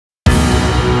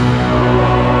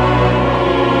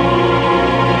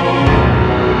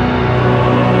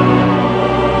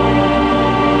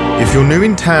you're new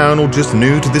in town or just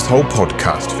new to this whole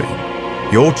podcast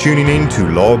thing, you're tuning in to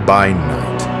Lore by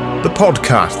Night, the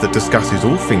podcast that discusses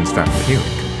all things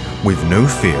vampiric with no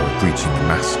fear of breaching the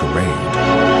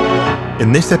Masquerade.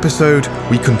 In this episode,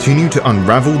 we continue to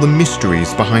unravel the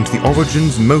mysteries behind the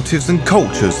origins, motives and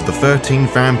cultures of the 13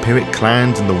 vampiric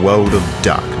clans in the world of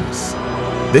darkness.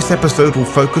 This episode will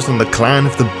focus on the clan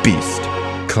of the Beast,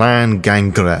 Clan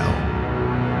Gangrel.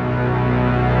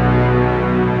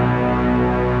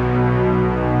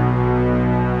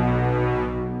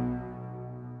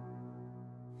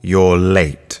 You're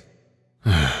late.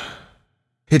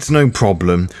 It's no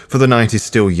problem, for the night is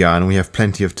still young and we have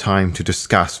plenty of time to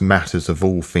discuss matters of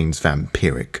all things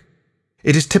vampiric.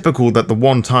 It is typical that the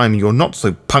one time you're not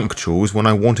so punctual is when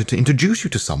I wanted to introduce you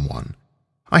to someone.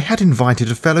 I had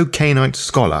invited a fellow Cainite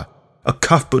scholar, a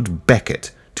Cuthbert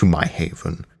Beckett, to my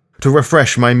haven, to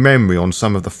refresh my memory on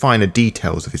some of the finer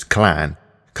details of his clan,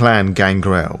 Clan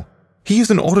Gangrel. He is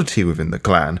an oddity within the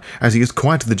clan, as he is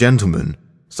quite the gentleman,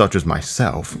 such as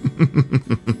myself.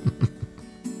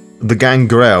 The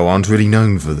Gangrel aren't really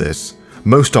known for this.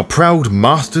 Most are proud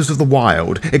masters of the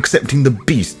wild, accepting the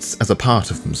beasts as a part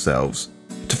of themselves.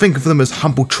 To think of them as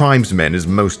humble tribesmen is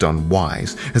most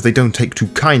unwise, as they don't take too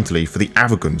kindly for the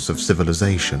arrogance of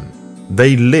civilization.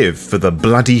 They live for the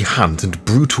bloody hunt and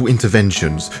brutal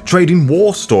interventions, trading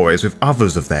war stories with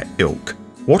others of their ilk.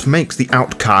 What makes the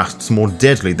outcasts more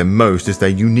deadly than most is their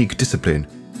unique discipline,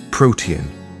 Protean,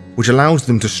 which allows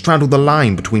them to straddle the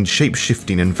line between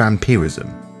shape-shifting and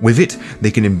vampirism. With it,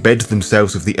 they can embed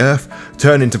themselves with the earth,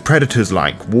 turn into predators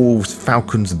like wolves,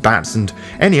 falcons, bats, and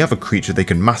any other creature they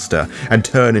can muster, and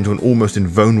turn into an almost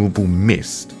invulnerable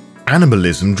mist.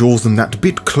 Animalism draws them that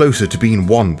bit closer to being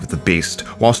one with the beast,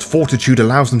 whilst fortitude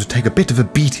allows them to take a bit of a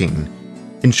beating.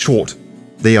 In short,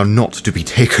 they are not to be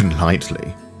taken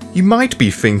lightly. You might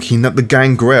be thinking that the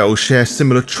Gangrel share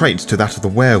similar traits to that of the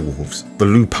werewolves, the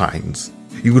lupines.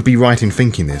 You would be right in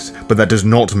thinking this, but that does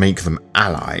not make them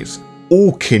allies.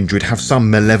 All kindred have some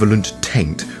malevolent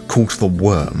taint, called the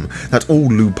worm, that all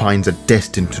lupines are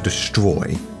destined to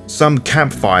destroy. Some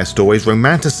campfire stories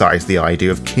romanticize the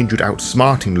idea of kindred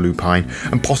outsmarting lupine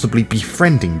and possibly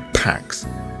befriending packs.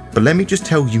 But let me just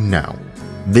tell you now,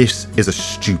 this is a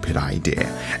stupid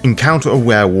idea. Encounter a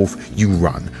werewolf, you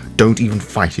run. Don't even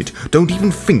fight it. Don't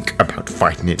even think about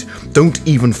fighting it. Don't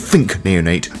even think,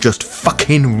 neonate. Just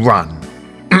fucking run.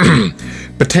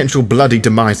 Potential bloody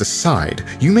demise aside,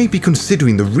 you may be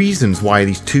considering the reasons why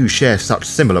these two share such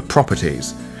similar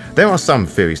properties. There are some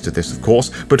theories to this, of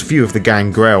course, but few of the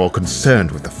Gangrel are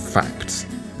concerned with the facts.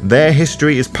 Their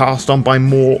history is passed on by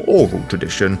more oral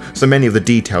tradition, so many of the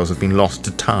details have been lost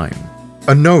to time.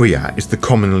 Honoria is the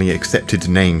commonly accepted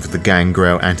name for the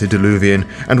Gangrel antediluvian,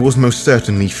 and was most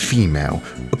certainly female,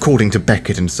 according to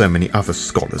Beckett and so many other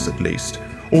scholars at least.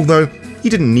 Although, he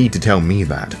didn't need to tell me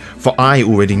that, for I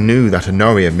already knew that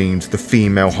Honoria means the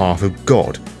female half of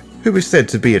God, who is said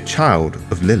to be a child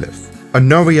of Lilith.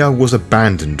 Honoria was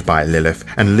abandoned by Lilith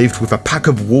and lived with a pack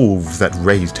of wolves that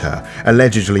raised her,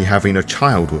 allegedly having a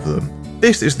child with them.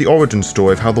 This is the origin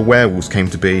story of how the werewolves came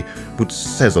to be, which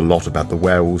says a lot about the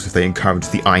werewolves if they encourage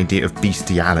the idea of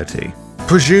bestiality.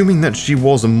 Presuming that she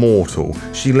was immortal,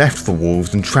 she left the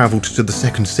wolves and travelled to the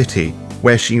second city,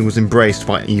 where she was embraced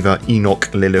by either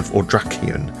Enoch, Lilith or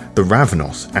Drakion, the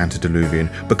Ravenos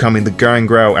antediluvian, becoming the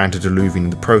Gangrel antediluvian in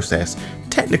the process,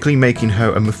 technically making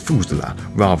her a Methuselah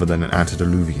rather than an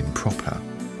antediluvian proper.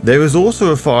 There is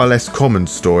also a far less common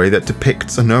story that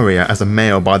depicts Honoria as a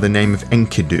male by the name of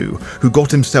Enkidu, who got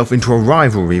himself into a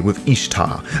rivalry with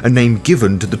Ishtar, a name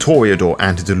given to the Toreador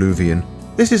antediluvian.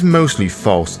 This is mostly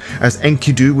false, as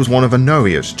Enkidu was one of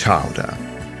Honoria's childer.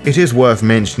 It is worth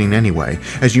mentioning anyway,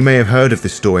 as you may have heard of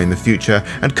this story in the future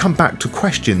and come back to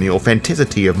question the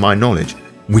authenticity of my knowledge,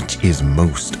 which is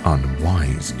most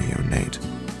unwise, neonate.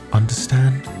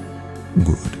 Understand?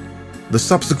 Good. The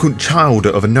subsequent childer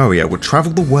of Honoria would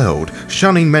travel the world,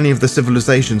 shunning many of the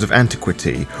civilizations of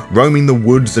antiquity, roaming the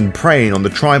woods and preying on the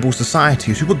tribal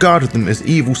societies who regarded them as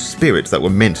evil spirits that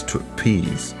were meant to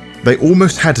appease. They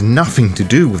almost had nothing to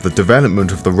do with the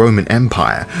development of the Roman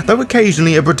Empire, though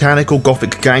occasionally a Britannic or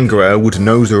Gothic Gangrel would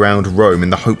nose around Rome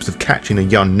in the hopes of catching a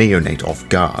young neonate off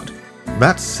guard.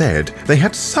 That said, they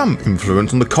had some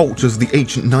influence on the cultures of the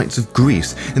ancient knights of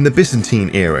Greece in the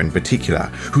Byzantine era in particular,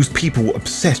 whose people were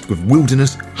obsessed with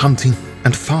wilderness, hunting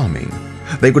and farming.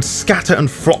 They would scatter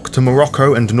and flock to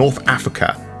Morocco and North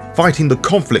Africa, fighting the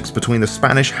conflicts between the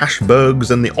Spanish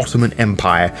Habsburgs and the Ottoman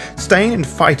Empire, staying and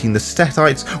fighting the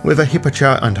Sethites with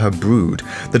Ahippacha and her brood,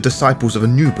 the disciples of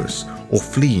Anubis, or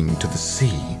fleeing to the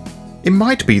sea. It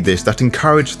might be this that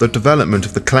encouraged the development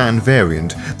of the clan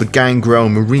variant, the Gangrel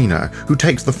Mariner, who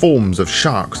takes the forms of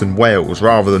sharks and whales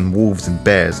rather than wolves and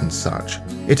bears and such.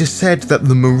 It is said that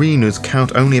the Mariners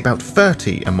count only about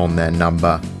 30 among their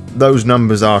number. Those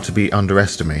numbers are to be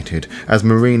underestimated, as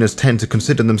Mariners tend to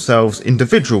consider themselves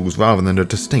individuals rather than a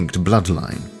distinct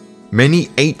bloodline. Many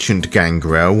ancient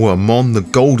Gangrel were among the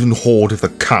Golden Horde of the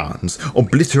Khans,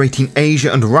 obliterating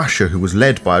Asia and Russia, who was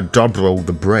led by Dobrol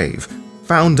the Brave,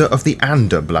 founder of the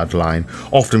Ander bloodline,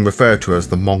 often referred to as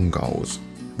the Mongols.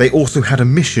 They also had a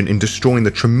mission in destroying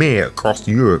the Tremere across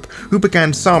Europe, who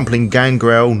began sampling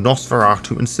Gangrel,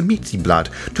 Nosferatu and Tzimisce blood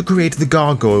to create the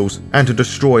gargoyles and to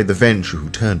destroy the Ventrue, who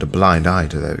turned a blind eye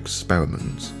to their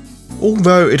experiments.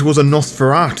 Although it was a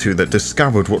Nosferatu that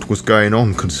discovered what was going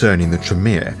on concerning the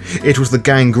Tremere, it was the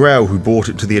Gangrel who brought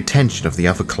it to the attention of the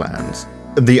other clans.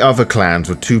 The other clans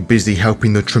were too busy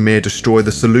helping the Tremere destroy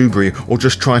the Salubri or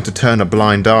just trying to turn a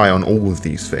blind eye on all of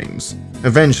these things.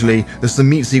 Eventually, the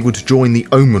Tzimisce would join the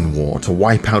Omen War to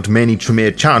wipe out many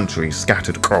Tremere chantries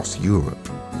scattered across Europe.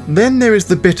 Then there is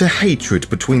the bitter hatred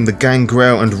between the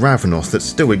Gangrel and Ravenos that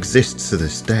still exists to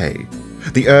this day.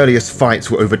 The earliest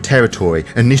fights were over territory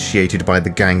initiated by the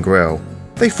Gangrel.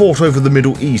 They fought over the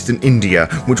Middle East and India,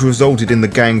 which resulted in the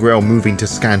Gangrel moving to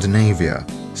Scandinavia.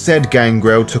 Said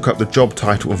Gangrel took up the job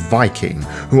title of Viking,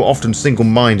 who are often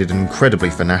single-minded and incredibly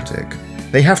fanatic.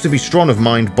 They have to be strong of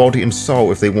mind, body and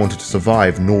soul if they wanted to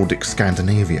survive Nordic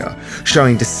Scandinavia,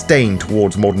 showing disdain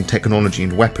towards modern technology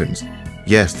and weapons.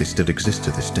 Yes, they still exist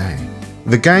to this day.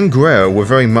 The Gangrel were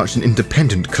very much an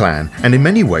independent clan, and in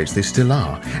many ways they still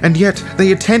are, and yet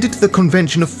they attended the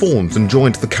Convention of Fawns and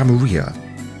joined the Camarilla.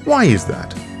 Why is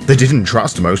that? They didn't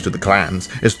trust most of the clans,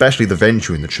 especially the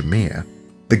Ventrue and the Tremere.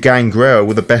 The Gangrel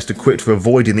were the best equipped for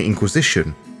avoiding the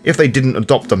Inquisition. If they didn't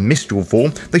adopt a mistral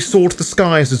form, they soared to the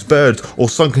skies as birds or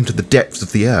sunk into the depths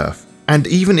of the earth. And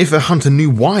even if a hunter knew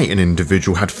why an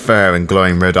individual had fair and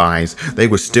glowing red eyes, they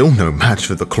were still no match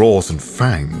for the claws and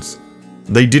fangs.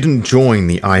 They didn't join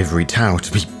the Ivory Tower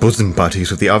to be bosom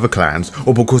buddies with the other clans,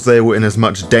 or because they were in as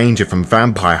much danger from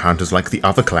vampire hunters like the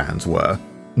other clans were.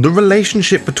 The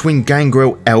relationship between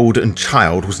Gangrel elder and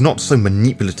child was not so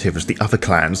manipulative as the other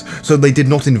clans, so they did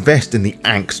not invest in the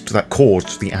angst that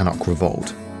caused the Anarch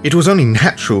revolt. It was only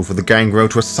natural for the Gangrel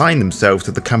to assign themselves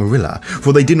to the Camarilla,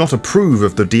 for they did not approve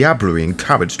of the diablerie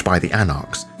encouraged by the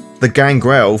Anarchs. The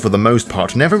Gangrel, for the most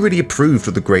part, never really approved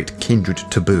of the great kindred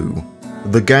taboo.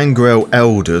 The Gangrel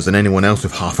elders and anyone else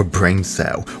with half a brain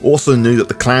cell also knew that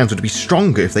the clans would be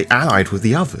stronger if they allied with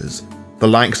the others. The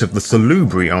likes of the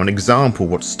Salubri are an example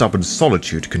of what stubborn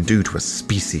solitude can do to a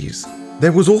species.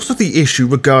 There was also the issue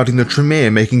regarding the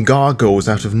Tremere making gargoyles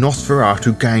out of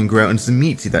Nosferatu, Gangrel and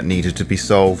Tzimisce that needed to be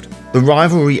solved. The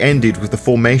rivalry ended with the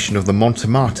formation of the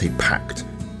Montemarte Pact.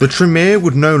 The Tremere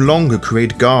would no longer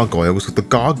create gargoyles with the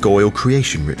Gargoyle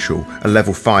Creation Ritual, a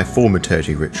level 5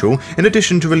 thaumaturgy ritual, in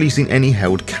addition to releasing any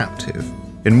held captive.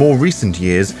 In more recent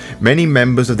years, many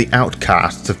members of the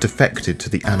Outcasts have defected to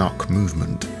the Anarch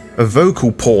movement. A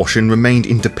vocal portion remained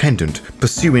independent,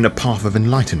 pursuing a path of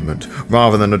enlightenment,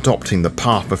 rather than adopting the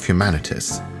path of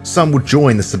humanitas. Some would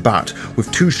join the Sabbat,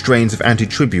 with two strains of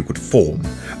anti-tribute would form.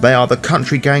 They are the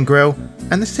Country Gangrel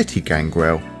and the City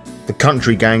Gangrel. The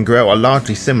Country Gangrel are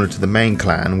largely similar to the main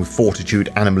clan, with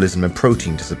fortitude, animalism and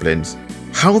protein disciplines.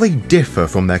 How they differ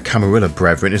from their Camarilla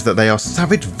brethren is that they are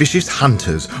savage, vicious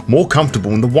hunters, more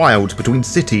comfortable in the wilds between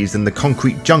cities than the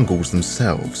concrete jungles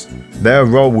themselves. Their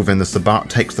role within the Sabbat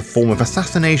takes the form of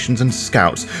assassinations and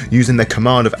scouts, using their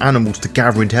command of animals to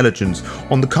gather intelligence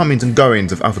on the comings and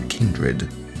goings of other kindred.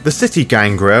 The City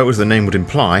Gangrel, as the name would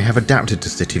imply, have adapted to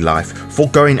city life,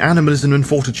 foregoing animalism and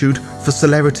fortitude for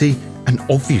celerity and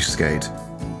obfuscate.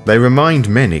 They remind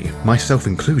many, myself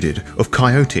included, of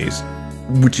coyotes,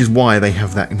 which is why they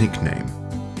have that nickname.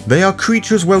 They are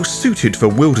creatures well suited for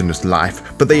wilderness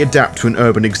life, but they adapt to an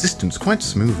urban existence quite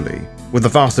smoothly. With the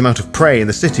vast amount of prey in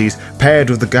the cities, paired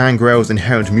with the Gangrel's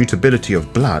inherent mutability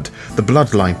of blood, the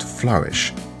bloodline to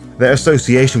flourish. Their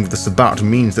association with the Sabbat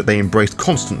means that they embrace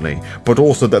constantly, but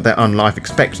also that their unlife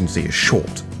expectancy is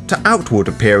short. To outward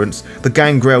appearance, the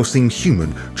Gangrel seem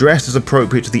human, dressed as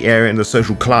appropriate to the area and the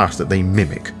social class that they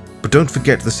mimic. But don't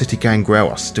forget the City Gangrel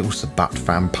are still Sabbat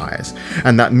vampires,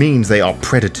 and that means they are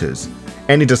predators.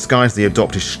 Any disguise they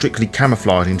adopt is strictly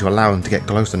camouflaging to allow them to get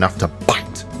close enough to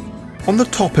bite. On the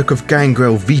topic of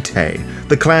Gangrel Vitae,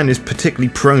 the clan is particularly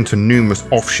prone to numerous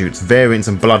offshoots, variants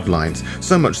and bloodlines,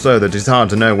 so much so that it is hard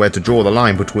to know where to draw the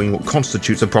line between what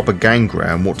constitutes a proper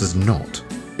Gangrel and what does not.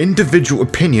 Individual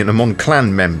opinion among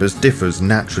clan members differs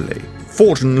naturally.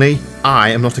 Fortunately, I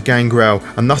am not a Gangrel,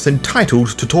 and thus entitled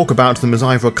to talk about them as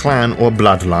either a clan or a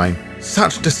bloodline.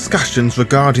 Such discussions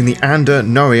regarding the Ander,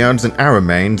 Noriads and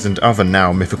Aramanes and other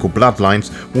now mythical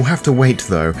bloodlines will have to wait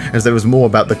though, as there is more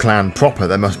about the clan proper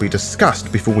that must be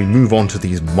discussed before we move on to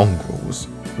these mongrels.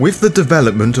 With the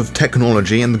development of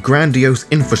technology and the grandiose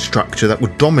infrastructure that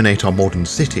would dominate our modern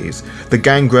cities, the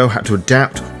Gangrel had to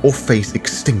adapt or face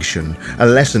extinction, a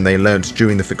lesson they learnt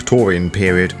during the Victorian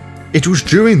period. It was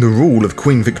during the rule of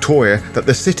Queen Victoria that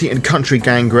the city and country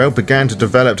Gangrel began to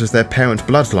develop as their parent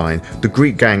bloodline. The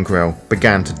Greek Gangrel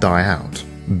began to die out.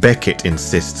 Beckett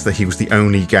insists that he was the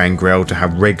only Gangrel to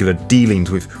have regular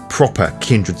dealings with proper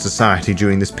kindred society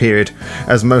during this period,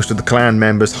 as most of the clan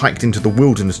members hiked into the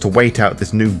wilderness to wait out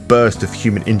this new burst of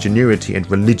human ingenuity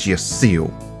and religious zeal.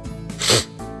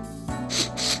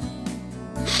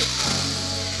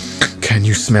 Can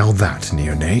you smell that,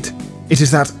 neonate? It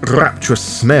is that rapturous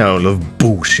smell of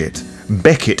bullshit.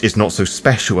 Beckett is not so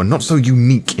special and not so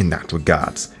unique in that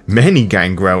regards. Many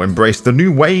Gangrel embraced the new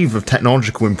wave of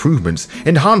technological improvements,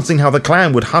 enhancing how the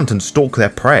clan would hunt and stalk their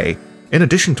prey, in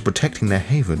addition to protecting their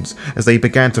havens, as they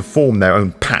began to form their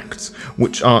own pacts,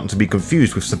 which aren't to be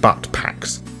confused with Sabbat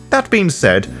pacts. That being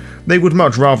said, they would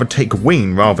much rather take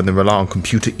wing rather than rely on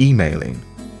computer emailing.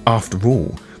 After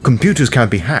all, computers can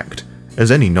be hacked,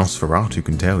 as any Nosferatu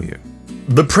can tell you.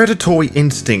 The predatory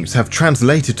instincts have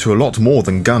translated to a lot more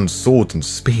than guns, swords and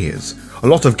spears. A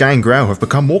lot of Gangrel have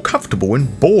become more comfortable in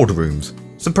boardrooms.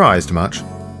 Surprised much?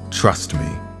 Trust me,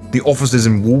 the officers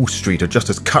in Wall Street are just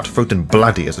as cutthroat and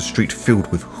bloody as a street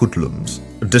filled with hoodlums.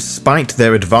 Despite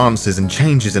their advances and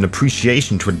changes in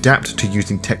appreciation to adapt to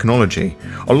using technology,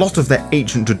 a lot of their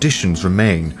ancient traditions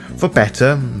remain, for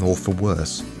better or for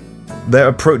worse. Their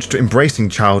approach to embracing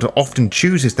childhood often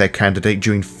chooses their candidate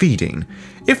during feeding.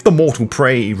 If the mortal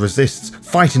prey resists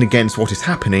fighting against what is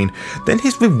happening, then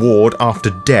his reward after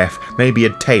death may be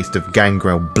a taste of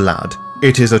Gangrel blood.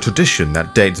 It is a tradition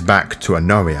that dates back to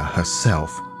Honoria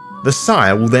herself. The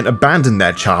sire will then abandon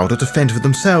their child to fend for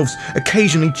themselves,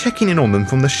 occasionally checking in on them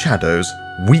from the shadows.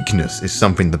 Weakness is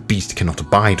something the beast cannot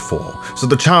abide for, so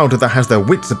the child that has their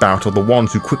wits about are the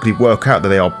ones who quickly work out that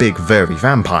they are big, furry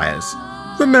vampires.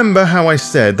 Remember how I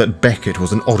said that Beckett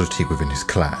was an oddity within his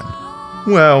clan?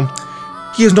 Well,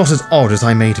 he is not as odd as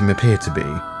I made him appear to be.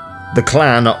 The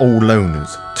clan are all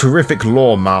loners, terrific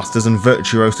lore masters and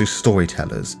virtuoso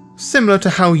storytellers. Similar to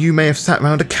how you may have sat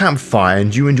round a campfire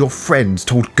and you and your friends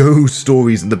told ghost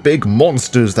stories and the big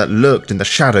monsters that lurked in the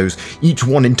shadows, each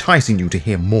one enticing you to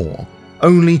hear more.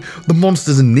 Only the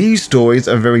monsters in these stories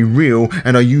are very real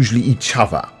and are usually each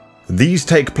other. These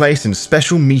take place in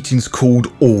special meetings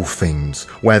called All Things,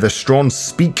 where the strong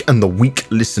speak and the weak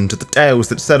listen to the tales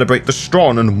that celebrate the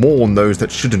strong and mourn those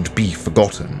that shouldn't be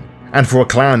forgotten. And for a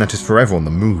clan that is forever on the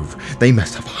move, they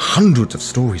must have hundreds of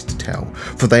stories to tell,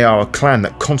 for they are a clan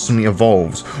that constantly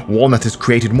evolves, one that has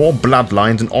created more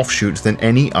bloodlines and offshoots than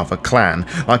any other clan,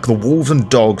 like the wolves and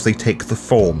dogs they take the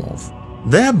form of.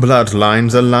 Their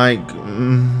bloodlines are like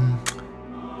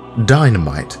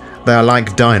dynamite. They are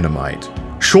like dynamite.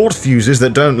 Short fuses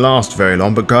that don't last very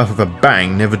long but go off with a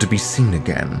bang, never to be seen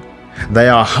again. They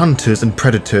are hunters and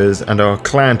predators and are a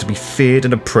clan to be feared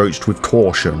and approached with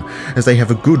caution, as they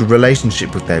have a good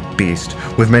relationship with their beast,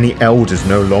 with many elders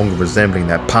no longer resembling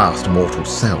their past mortal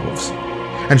selves.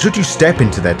 And should you step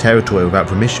into their territory without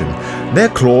permission, their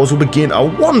claws will begin a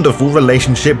wonderful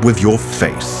relationship with your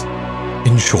face.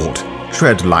 In short,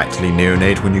 tread lightly,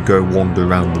 neonate, when you go wander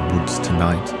around the woods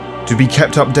tonight. To be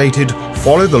kept updated,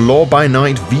 follow the Lore by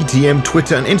Night VTM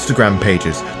Twitter and Instagram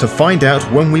pages to find out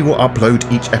when we will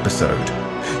upload each episode.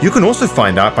 You can also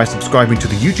find out by subscribing to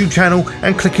the YouTube channel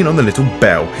and clicking on the little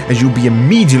bell, as you'll be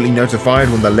immediately notified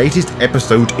when the latest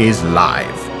episode is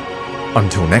live.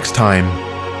 Until next time,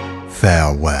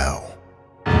 farewell.